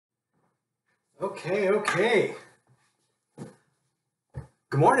Okay.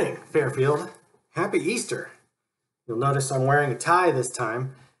 Good morning, Fairfield. Happy Easter. You'll notice I'm wearing a tie this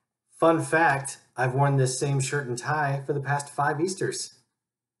time. Fun fact, I've worn this same shirt and tie for the past 5 Easters.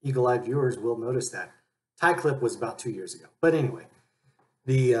 Eagle-eyed viewers will notice that. Tie clip was about 2 years ago. But anyway,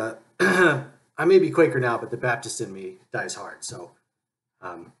 the I may be Quaker now, but the Baptist in me dies hard. So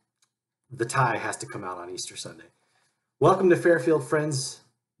the tie has to come out on Easter Sunday. Welcome to Fairfield Friends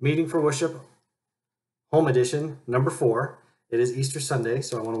Meeting for Worship, Home Edition, number 4. It is Easter Sunday,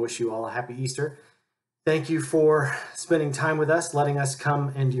 so I want to wish you all a happy Easter. Thank you for spending time with us, letting us come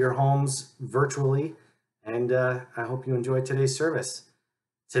into your homes virtually, and I hope you enjoyed today's service.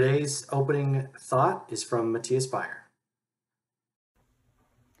 Today's opening thought is from Matthias Beyer.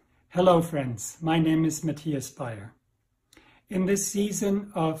 Hello friends, my name is Matthias Beyer. In this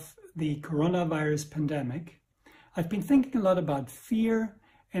season of the coronavirus pandemic, I've been thinking a lot about fear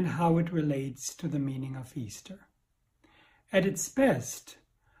and how it relates to the meaning of Easter. At its best,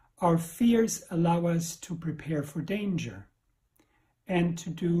 our fears allow us to prepare for danger and to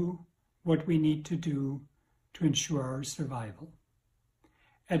do what we need to do to ensure our survival.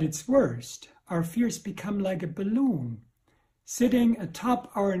 At its worst, our fears become like a balloon sitting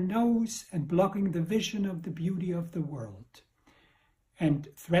atop our nose and blocking the vision of the beauty of the world and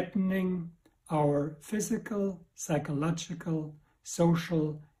threatening our physical, psychological,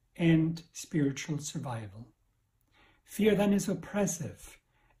 social, and spiritual survival. Fear then is oppressive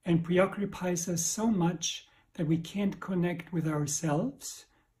and preoccupies us so much that we can't connect with ourselves,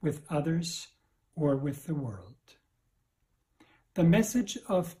 with others, or with the world. The message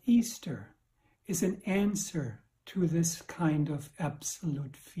of Easter is an answer to this kind of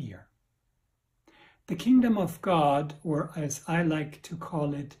absolute fear. The kingdom of God, or as I like to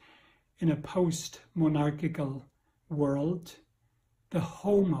call it in a post-monarchical world, the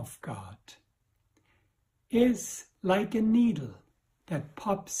home of God, is like a needle that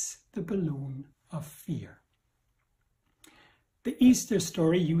pops the balloon of fear. The Easter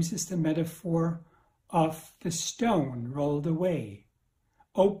story uses the metaphor of the stone rolled away,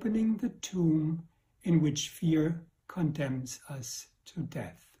 opening the tomb in which fear condemns us to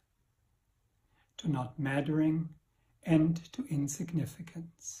death, to not mattering, and to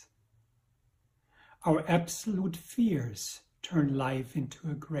insignificance. Our absolute fears turn life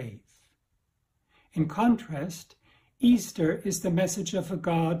into a grave. In contrast, Easter is the message of a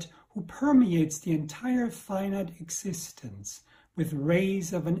God who permeates the entire finite existence with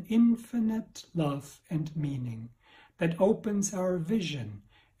rays of an infinite love and meaning that opens our vision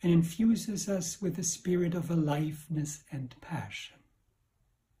and infuses us with the spirit of aliveness and passion.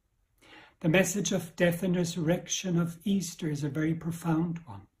 The message of death and resurrection of Easter is a very profound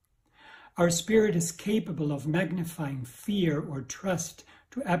one. Our spirit is capable of magnifying fear or trust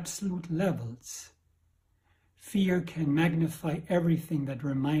to absolute levels. Fear can magnify everything that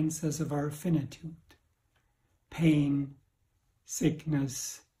reminds us of our finitude: pain,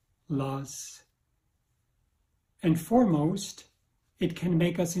 sickness, loss. And foremost, it can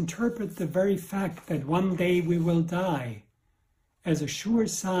make us interpret the very fact that one day we will die as a sure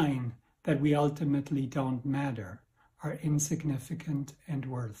sign that we ultimately don't matter, are insignificant and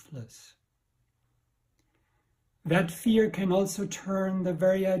worthless. That fear can also turn the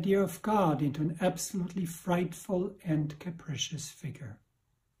very idea of God into an absolutely frightful and capricious figure.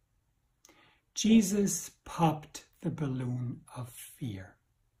 Jesus popped the balloon of fear.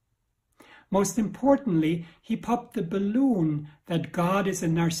 Most importantly, he popped the balloon that God is a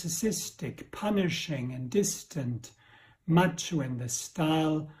narcissistic, punishing, and distant macho in the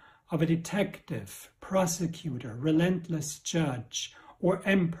style of a detective, prosecutor, relentless judge, or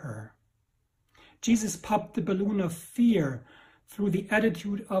emperor. Jesus popped the balloon of fear through the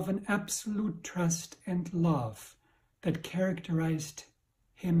attitude of an absolute trust and love that characterized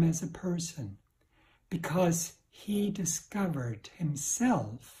him as a person, because he discovered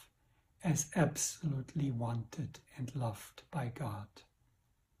himself as absolutely wanted and loved by God.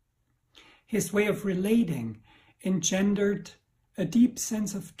 His way of relating engendered a deep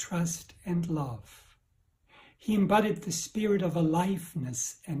sense of trust and love. He embodied the spirit of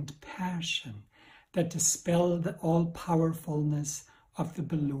aliveness and passion that dispel the all-powerfulness of the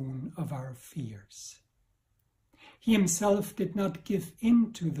balloon of our fears. He himself did not give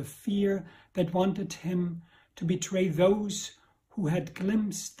in to the fear that wanted him to betray those who had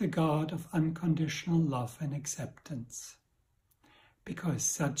glimpsed the God of unconditional love and acceptance. Because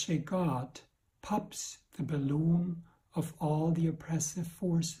such a God pops the balloon of all the oppressive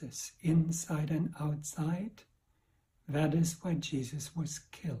forces inside and outside, that is why Jesus was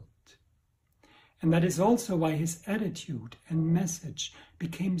killed. And that is also why his attitude and message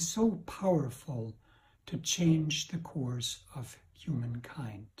became so powerful to change the course of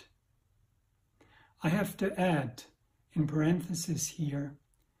humankind. I have to add, in parentheses here,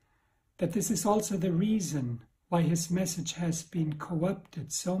 that this is also the reason why his message has been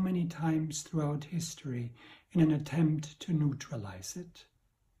co-opted so many times throughout history in an attempt to neutralize it.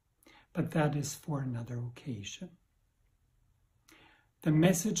 But that is for another occasion. The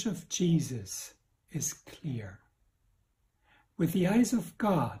message of Jesus is clear. With the eyes of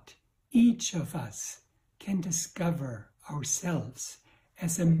God, each of us can discover ourselves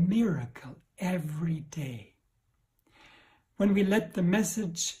as a miracle every day. When we let the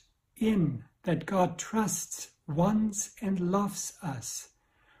message in that God trusts, wants, and loves us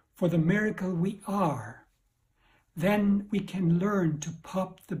for the miracle we are, then we can learn to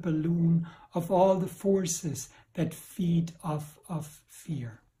pop the balloon of all the forces that feed off of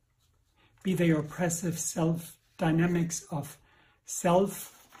fear. Be they oppressive dynamics of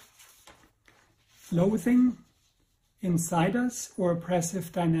self-loathing inside us or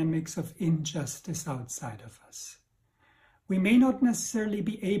oppressive dynamics of injustice outside of us. We may not necessarily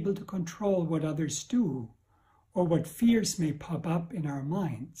be able to control what others do or what fears may pop up in our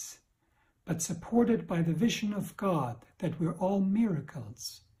minds, but supported by the vision of God that we're all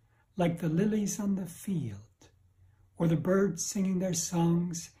miracles, like the lilies on the field, or the birds singing their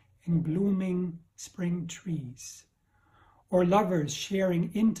songs in blooming spring trees, or lovers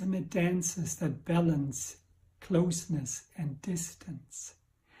sharing intimate dances that balance closeness and distance,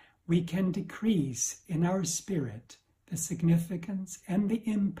 we can decrease in our spirit the significance and the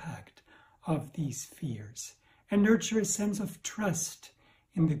impact of these fears and nurture a sense of trust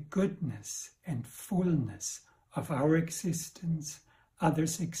in the goodness and fullness of our existence,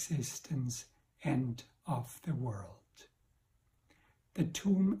 others' existence, and of the world. The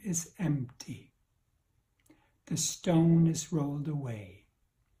tomb is empty. The stone is rolled away.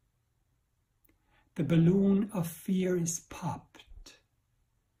 The balloon of fear is popped.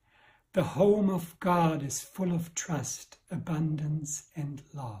 The home of God is full of trust, abundance, and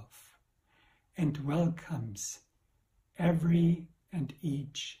love, and welcomes every and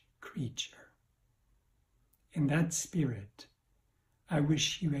each creature. In that spirit, I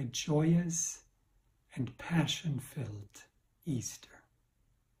wish you a joyous and passion-filled Easter.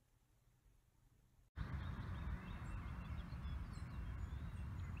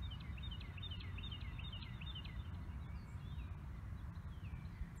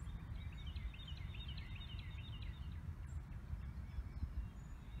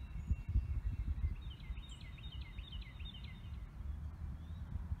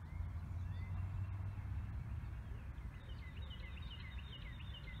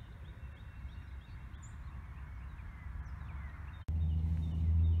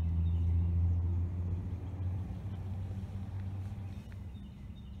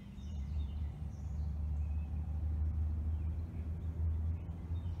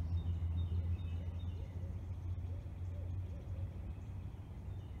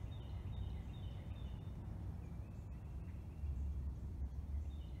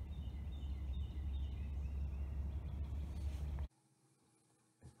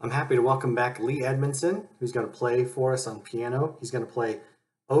 I'm happy to welcome back Lee Edmondson, who's going to play for us on piano. He's going to play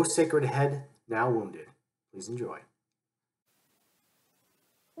 "O Sacred Head, Now Wounded." Please enjoy.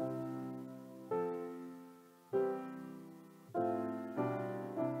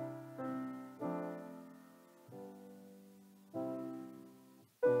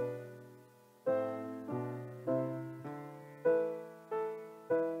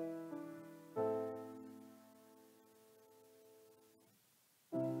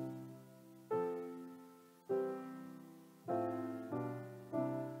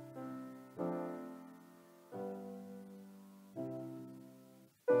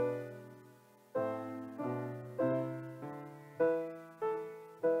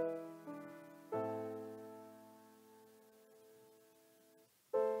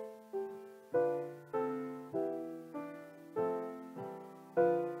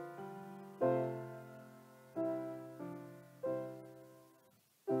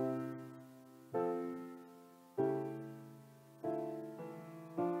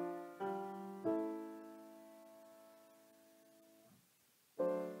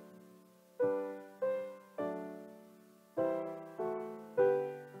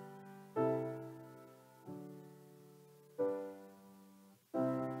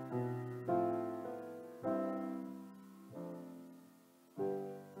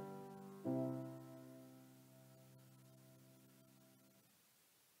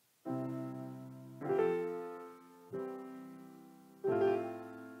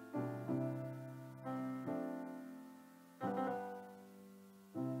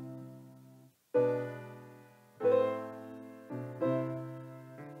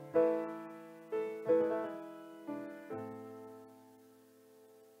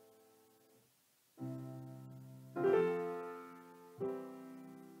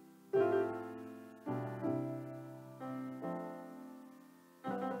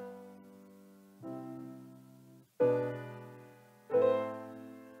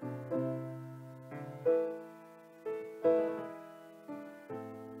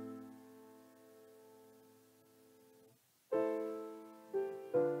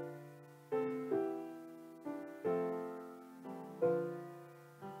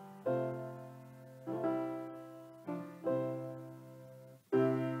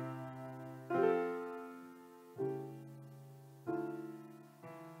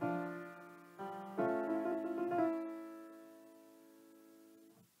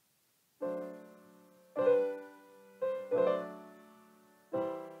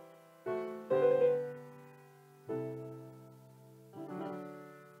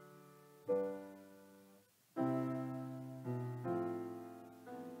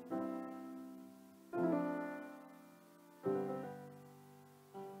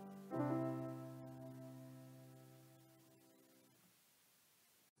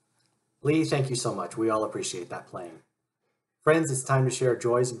 Lee, thank you so much. We all appreciate that playing. Friends, it's time to share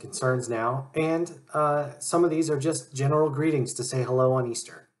joys and concerns now, and some of these are just general greetings to say hello on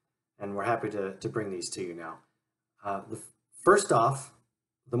Easter, and we're happy to bring these to you now. First off,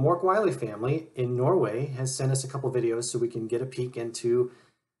 the Mork Wiley family in Norway has sent us a couple videos so we can get a peek into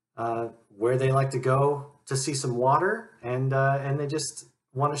where they like to go to see some water, and they just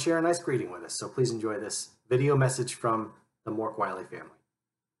want to share a nice greeting with us. So please enjoy this video message from the Mork Wiley family.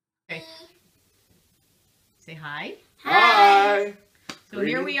 Okay. Say hi. Hi! So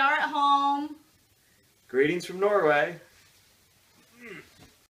here we are at home. Greetings from Norway.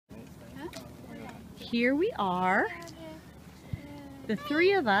 Here we are. The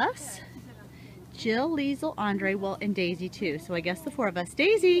three of us. Jill, Liesel, Andre, well, and Daisy too. So I guess the four of us.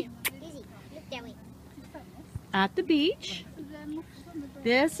 Daisy! At the beach.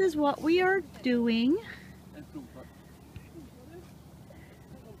 This is what we are doing.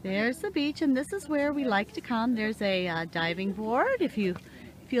 There's the beach, and this is where we like to come. There's a diving board if you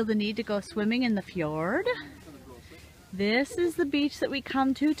feel the need to go swimming in the fjord. This is the beach that we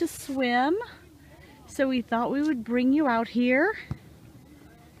come to swim. So we thought we would bring you out here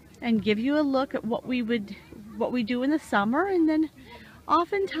and give you a look at what we do in the summer, and then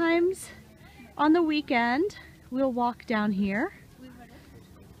oftentimes on the weekend we'll walk down here.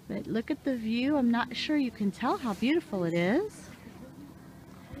 But look at the view. I'm not sure you can tell how beautiful it is.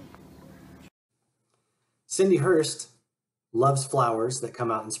 Cindy Hurst loves flowers that come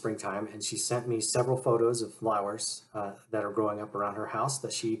out in springtime, and she sent me several photos of flowers that are growing up around her house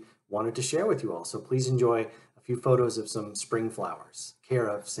that she wanted to share with you all. So please enjoy a few photos of some spring flowers. Care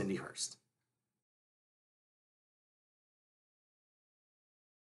of Cindy Hurst.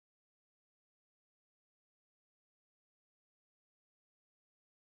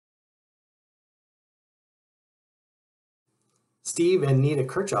 Steve and Nita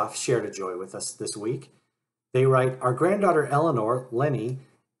Kirchhoff shared a joy with us this week. They write, our granddaughter Eleanor, Lenny,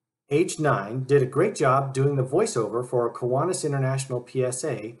 age 9, did a great job doing the voiceover for a Kiwanis International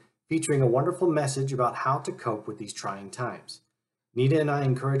PSA featuring a wonderful message about how to cope with these trying times. Nita and I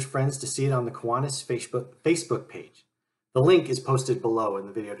encourage friends to see it on the Kiwanis Facebook page. The link is posted below in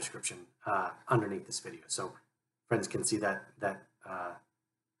the video description underneath this video, so friends can see that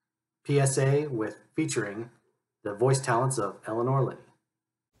PSA featuring the voice talents of Eleanor Lenny.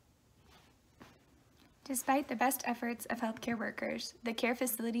 Despite the best efforts of healthcare workers, the care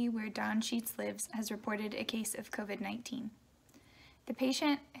facility where Don Sheets lives has reported a case of COVID-19. The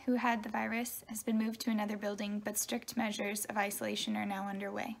patient who had the virus has been moved to another building, but strict measures of isolation are now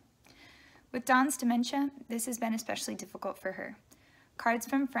underway. With Dawn's dementia, this has been especially difficult for her. Cards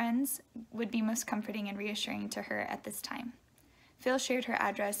from friends would be most comforting and reassuring to her at this time. Phil shared her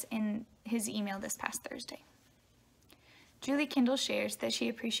address in his email this past Thursday. Julie Kindle shares that she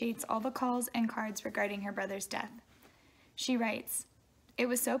appreciates all the calls and cards regarding her brother's death. She writes, "It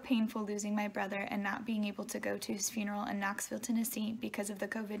was so painful losing my brother and not being able to go to his funeral in Knoxville, Tennessee because of the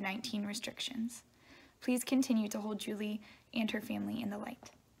COVID-19 restrictions. Please continue to hold Julie and her family in the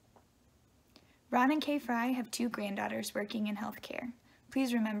light." Ron and Kay Frye have 2 granddaughters working in healthcare.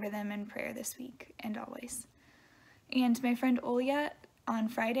 Please remember them in prayer this week and always. And my friend Olya, on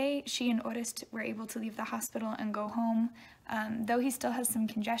Friday, she and Orest were able to leave the hospital and go home. Though he still has some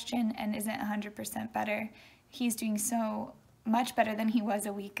congestion and isn't 100% better, he's doing so much better than he was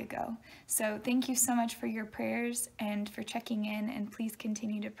a week ago. So thank you so much for your prayers and for checking in, and please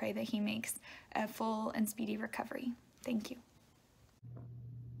continue to pray that he makes a full and speedy recovery. Thank you.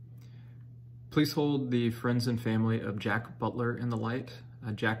 Please hold the friends and family of Jack Butler in the light.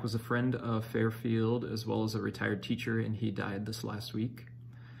 Jack was a friend of Fairfield as well as a retired teacher, and he died this last week.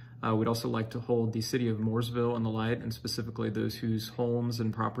 We'd also like to hold the city of Mooresville in the light, and specifically those whose homes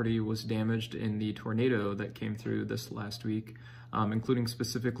and property was damaged in the tornado that came through this last week, including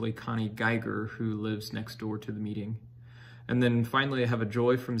specifically Connie Geiger, who lives next door to the meeting. And then finally, I have a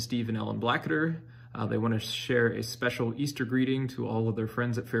joy from Steve and Ellen Blacketer. They want to share a special Easter greeting to all of their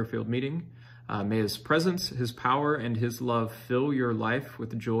friends at Fairfield meeting. May his presence, his power, and his love fill your life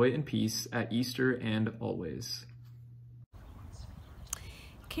with joy and peace at Easter and always.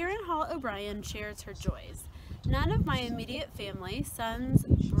 Karen Hall O'Brien shares her joys. None of my immediate family, sons,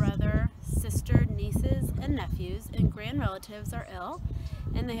 brother, sister, nieces, and nephews, and grand relatives are ill,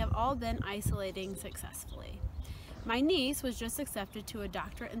 and they have all been isolating successfully. My niece was just accepted to a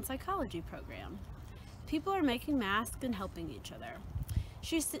doctorate in psychology program. People are making masks and helping each other.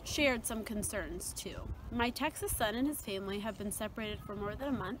 She shared some concerns too. My Texas son and his family have been separated for more than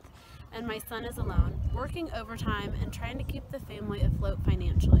a month, and my son is alone, working overtime and trying to keep the family afloat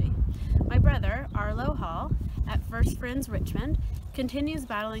financially. My brother, Arlo Hall, at First Friends Richmond, continues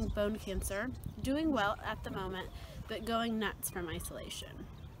battling bone cancer, doing well at the moment, but going nuts from isolation.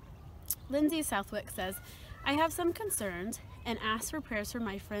 Lindsay Southwick says, I have some concerns and asked for prayers for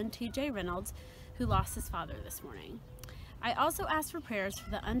my friend TJ Reynolds, who lost his father this morning. I also asked for prayers for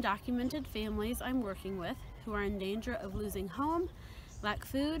the undocumented families I'm working with who are in danger of losing home, lack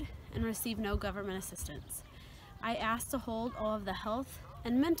food, and receive no government assistance. I asked to hold all of the health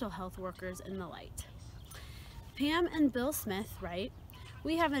and mental health workers in the light. Pam and Bill Smith write,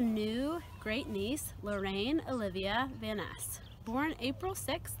 we have a new great niece, Lorraine Olivia Van Ness, born April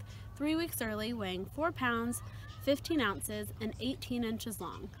 6th, 3 weeks early, weighing 4 pounds, 15 ounces, and 18 inches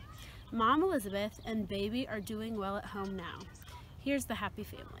long. Mom Elizabeth and baby are doing well at home now. Here's the happy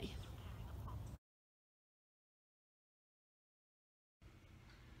family.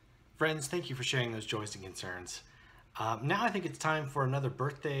 Friends, thank you for sharing those joys and concerns. Now I think it's time for another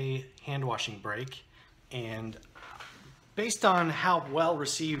birthday hand washing break. And based on how well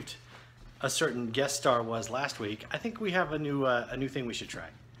received a certain guest star was last week, I think we have a new thing we should try.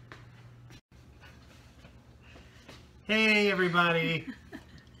 Hey everybody!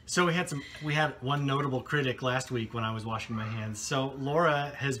 So we had one notable critic last week when I was washing my hands. So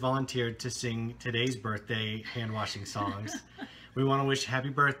Laura has volunteered to sing today's birthday hand washing songs. We want to wish happy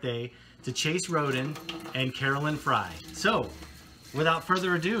birthday to Chase Rhoden and Caroyln Frye. So without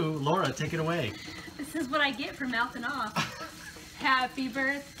further ado, Laura, take it away. This is what I get for mouthing off. Happy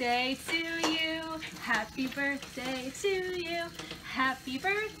birthday to you. Happy birthday to you. Happy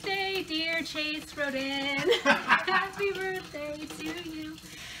birthday, dear Chase Rhoden. Happy birthday to you.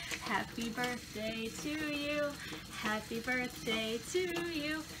 Happy birthday to you. Happy birthday to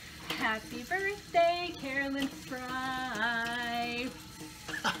you. Happy birthday, Caroyln Frye.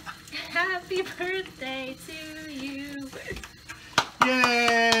 Happy birthday to you.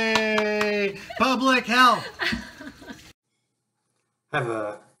 Yay! Public health! I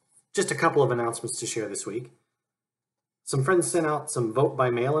have just a couple of announcements to share this week. Some friends sent out some vote by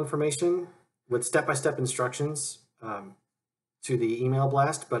mail information with step-by-step instructions to the email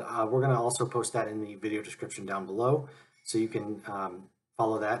blast, but we're going to also post that in the video description down below, so you can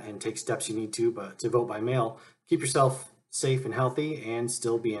follow that and take steps you need to vote by mail. Keep yourself safe and healthy and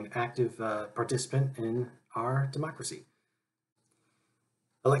still be an active participant in our democracy.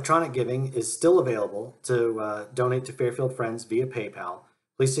 Electronic giving is still available to donate to Fairfield Friends via PayPal.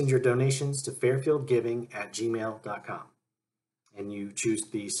 Please send your donations to fairfieldgiving@gmail.com, and you choose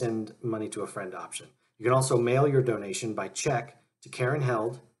the send money to a friend option. You can also mail your donation by check to Karen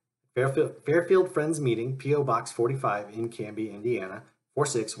Held, Fairfield Friends Meeting, P.O. Box 45 in Camby, Indiana,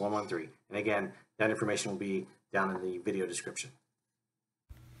 46113. And again, that information will be down in the video description.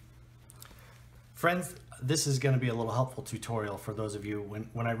 Friends, this is going to be a little helpful tutorial for those of you.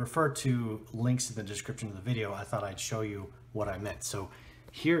 When I refer to links in the description of the video, I thought I'd show you what I meant. So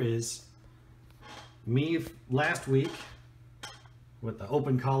here is me last week with the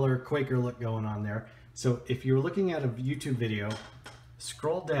open collar Quaker look going on there. So if you're looking at a YouTube video,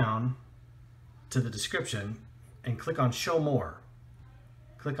 scroll down to the description and click on Show More.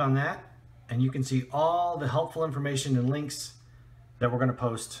 Click on that and you can see all the helpful information and links that we're going to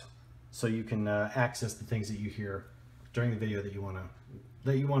post, so you can access the things that you hear during the video that you want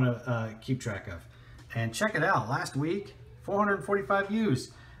to keep track of. And check it out. Last week, 445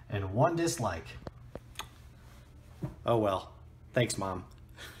 views and 1 dislike. Oh well. Thanks, Mom.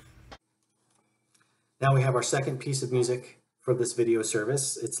 Now we have our second piece of music for this video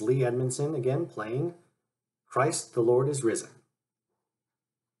service. It's Lee Edmondson again playing Christ the Lord is Risen.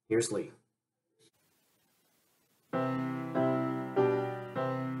 Here's Lee.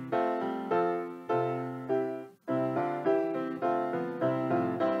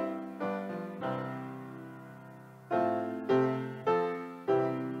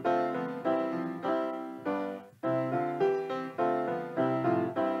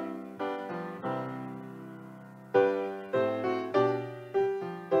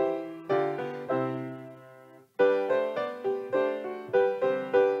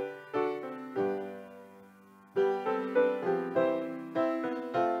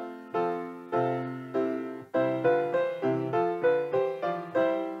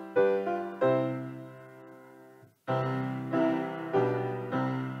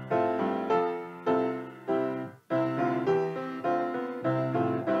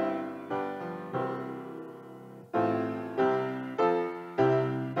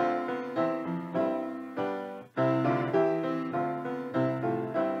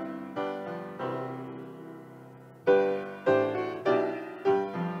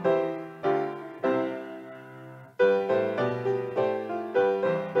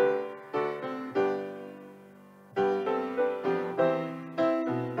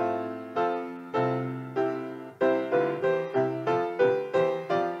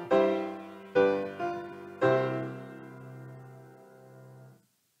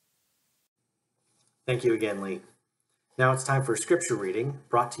 Thank you again, Lee. Now it's time for scripture reading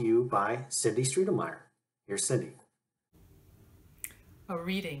brought to you by Cindy Strudelmeyer. Here's Cindy. A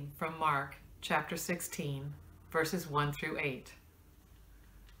reading from Mark chapter 16, verses 1 through 8.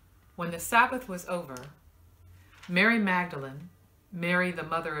 When the Sabbath was over, Mary Magdalene, Mary the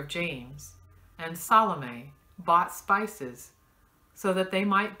mother of James, and Salome bought spices so that they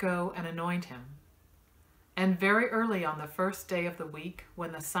might go and anoint him. And very early on the first day of the week,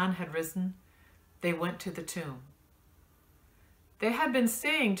 when the sun had risen, they went to the tomb. They had been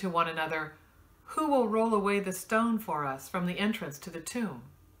saying to one another, "Who will roll away the stone for us from the entrance to the tomb?"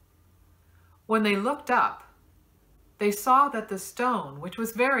 When they looked up, they saw that the stone, which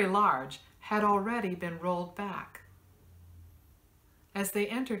was very large, had already been rolled back. As they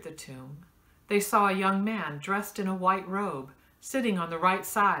entered the tomb, they saw a young man dressed in a white robe, sitting on the right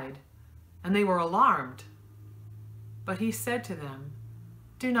side, and they were alarmed. But he said to them,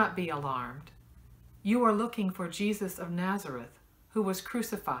 "Do not be alarmed. You are looking for Jesus of Nazareth, who was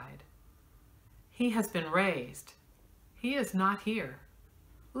crucified. He has been raised. He is not here.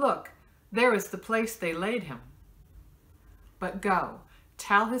 Look, there is the place they laid him. But go,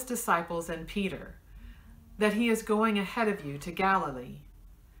 tell his disciples and Peter that he is going ahead of you to Galilee.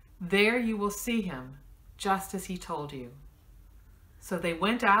 There you will see him, just as he told you." So they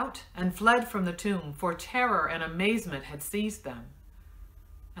went out and fled from the tomb, for terror and amazement had seized them.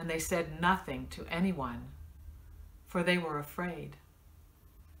 And they said nothing to anyone, for they were afraid.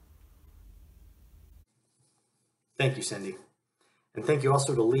 Thank you, Cindy. And thank you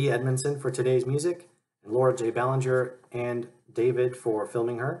also to Lee Edmondson for today's music, and Laura J. Ballinger and David for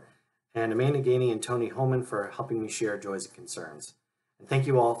filming her, and Amanda Gainey and Tony Holman for helping me share joys and concerns. And thank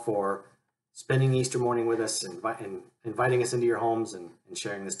you all for spending Easter morning with us and inviting us into your homes and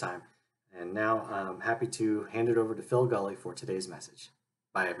sharing this time. And now I'm happy to hand it over to Phil Gully for today's message.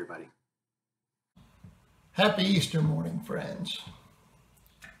 Bye, everybody. Happy Easter morning, friends.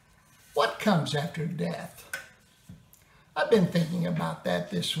 What comes after death? I've been thinking about that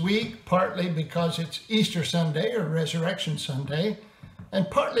this week, partly because it's Easter Sunday or Resurrection Sunday, and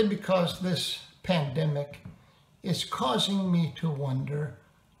partly because this pandemic is causing me to wonder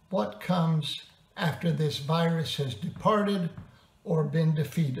what comes after this virus has departed or been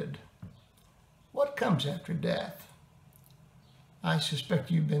defeated. What comes after death? I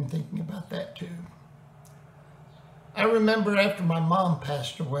suspect you've been thinking about that too. I remember after my mom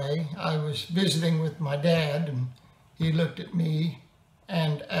passed away, I was visiting with my dad, and he looked at me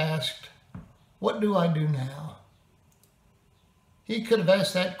and asked, "What do I do now?" He could have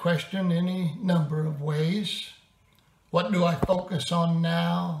asked that question any number of ways. What do I focus on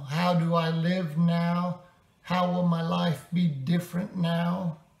now? How do I live now? How will my life be different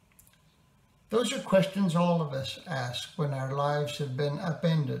now? Those are questions all of us ask when our lives have been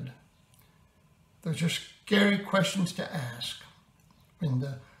upended. Those are scary questions to ask. When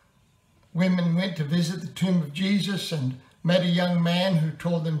the women went to visit the tomb of Jesus and met a young man who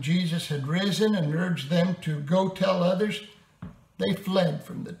told them Jesus had risen and urged them to go tell others, they fled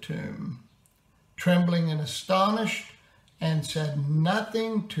from the tomb, trembling and astonished, and said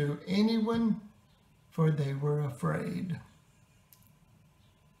nothing to anyone, for they were afraid.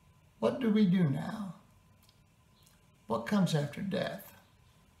 What do we do now? What comes after death?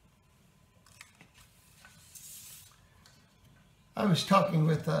 I was talking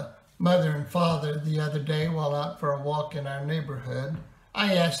with a mother and father the other day while out for a walk in our neighborhood.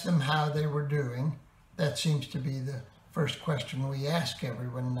 I asked them how they were doing. That seems to be the first question we ask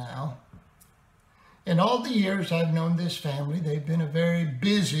everyone now. In all the years I've known this family, they've been a very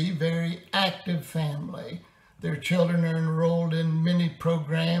busy, very active family. Their children are enrolled in many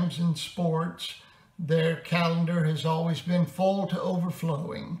programs and sports. Their calendar has always been full to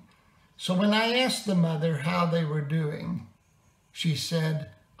overflowing. So when I asked the mother how they were doing, she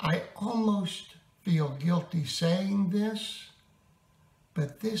said, "I almost feel guilty saying this,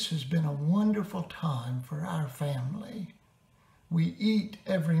 but this has been a wonderful time for our family. We eat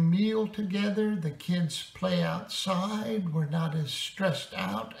every meal together. The kids play outside. We're not as stressed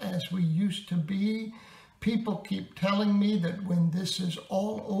out as we used to be. People keep telling me that when this is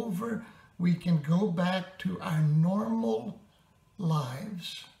all over, we can go back to our normal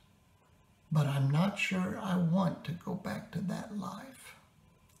lives. But I'm not sure I want to go back to that life."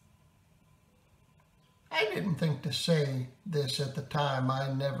 I didn't think to say this at the time.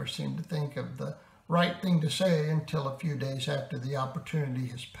 I never seem to think of the right thing to say until a few days after the opportunity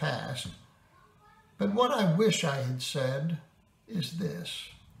has passed. But what I wish I had said is this: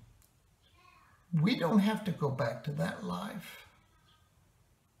 we don't have to go back to that life.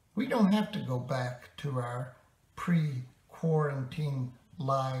 We don't have to go back to our pre-quarantine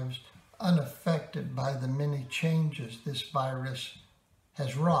lives unaffected by the many changes this virus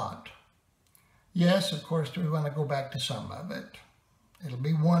has wrought. Yes, of course, we want to go back to some of it. It'll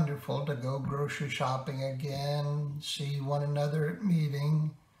be wonderful to go grocery shopping again, see one another at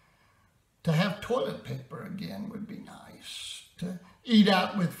meeting. To have toilet paper again would be nice. To eat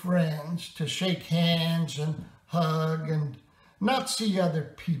out with friends, to shake hands and hug and not see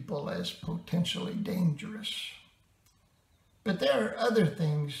other people as potentially dangerous. But there are other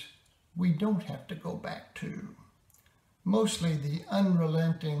things we don't have to go back to. Mostly the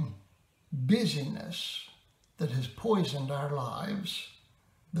unrelenting busyness that has poisoned our lives,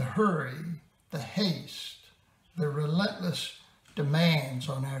 the hurry, the haste, the relentless demands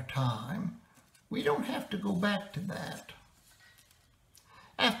on our time. We don't have to go back to that.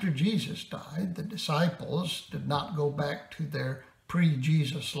 After Jesus died, the disciples did not go back to their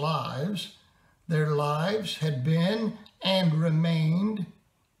pre-Jesus lives. Their lives had been and remained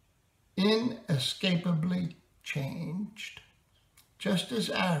inescapably changed, just as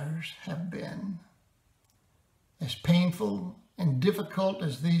ours have been. As painful and difficult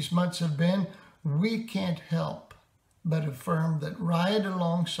as these months have been, we can't help but affirm that right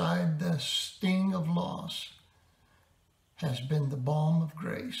alongside the sting of loss has been the balm of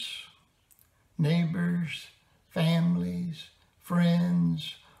grace. Neighbors, families,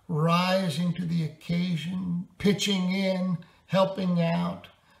 friends, rising to the occasion, pitching in, helping out.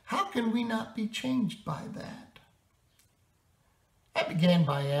 How can we not be changed by that? I began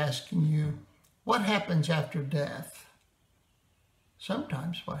by asking you, what happens after death?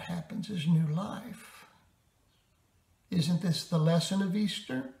 Sometimes what happens is new life. Isn't this the lesson of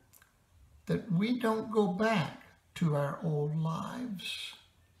Easter? That we don't go back to our old lives,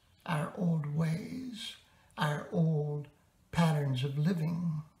 our old ways, our old patterns of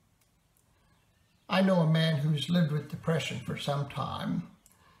living. I know a man who's lived with depression for some time.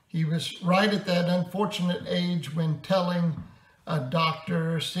 He was right at that unfortunate age when telling a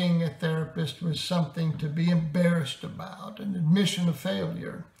doctor or seeing a therapist was something to be embarrassed about, an admission of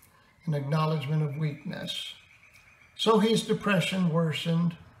failure, an acknowledgement of weakness. So his depression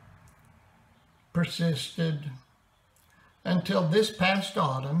worsened, persisted, until this past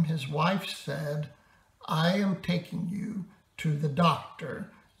autumn, his wife said, "I am taking you to the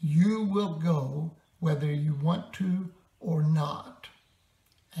doctor. You will go whether you want to or not."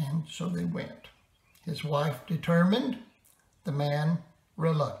 And so they went. His wife determined, the man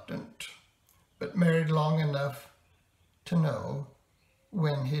reluctant, but married long enough to know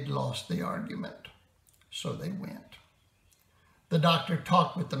when he'd lost the argument. So they went. The doctor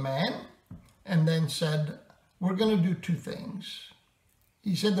talked with the man and then said, "We're going to do two things."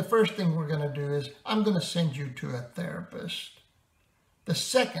 He said, "The first thing we're going to do is I'm going to send you to a therapist. The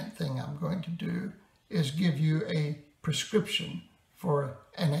second thing I'm going to do is give you a prescription for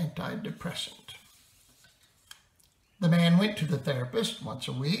an antidepressant." The man went to the therapist once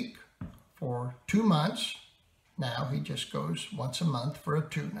a week for 2 months. Now he just goes once a month for a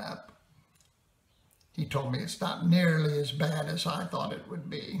tune-up. He told me it's not nearly as bad as I thought it would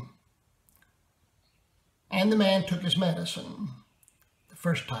be. And the man took his medicine. The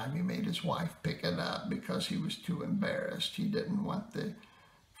first time he made his wife pick it up because he was too embarrassed. He didn't want the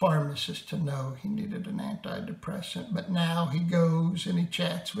pharmacist to know he needed an antidepressant, but now he goes and he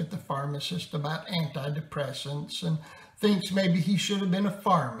chats with the pharmacist about antidepressants and thinks maybe he should have been a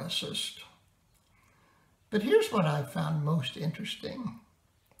pharmacist. But here's what I found most interesting.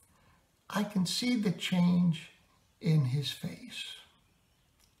 I can see the change in his face.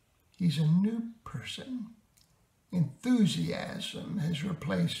 He's a new person. Enthusiasm has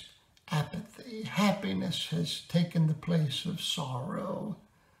replaced apathy. Happiness has taken the place of sorrow.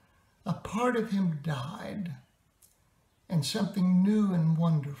 A part of him died, and something new and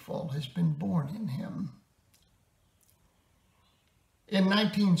wonderful has been born in him. In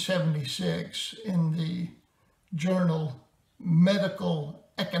 1976, in the journal Medical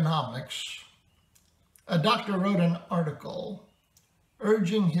Economics, a doctor wrote an article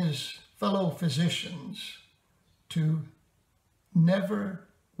urging his fellow physicians to never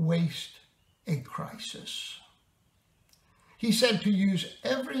waste a crisis. He said to use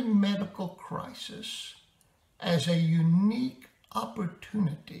every medical crisis as a unique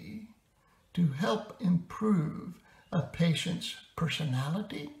opportunity to help improve a patient's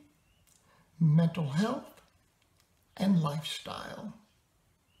personality, mental health, and lifestyle.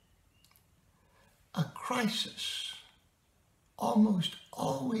 A crisis almost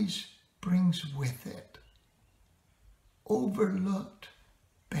always brings with it overlooked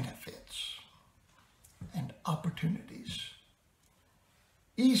benefits and opportunities.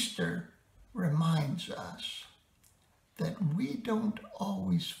 Easter reminds us that we don't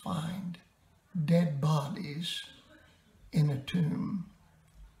always find dead bodies in a tomb.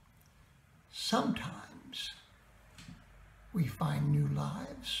 Sometimes we find new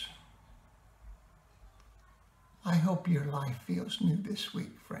lives. I hope your life feels new this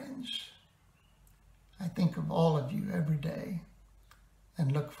week, friends. I think of all of you every day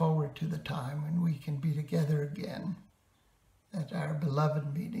and look forward to the time when we can be together again at our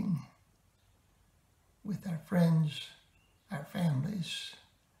beloved meeting with our friends, our families,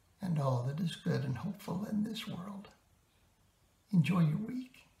 and all that is good and hopeful in this world. Enjoy your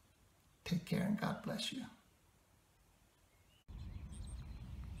week. Take care and God bless you.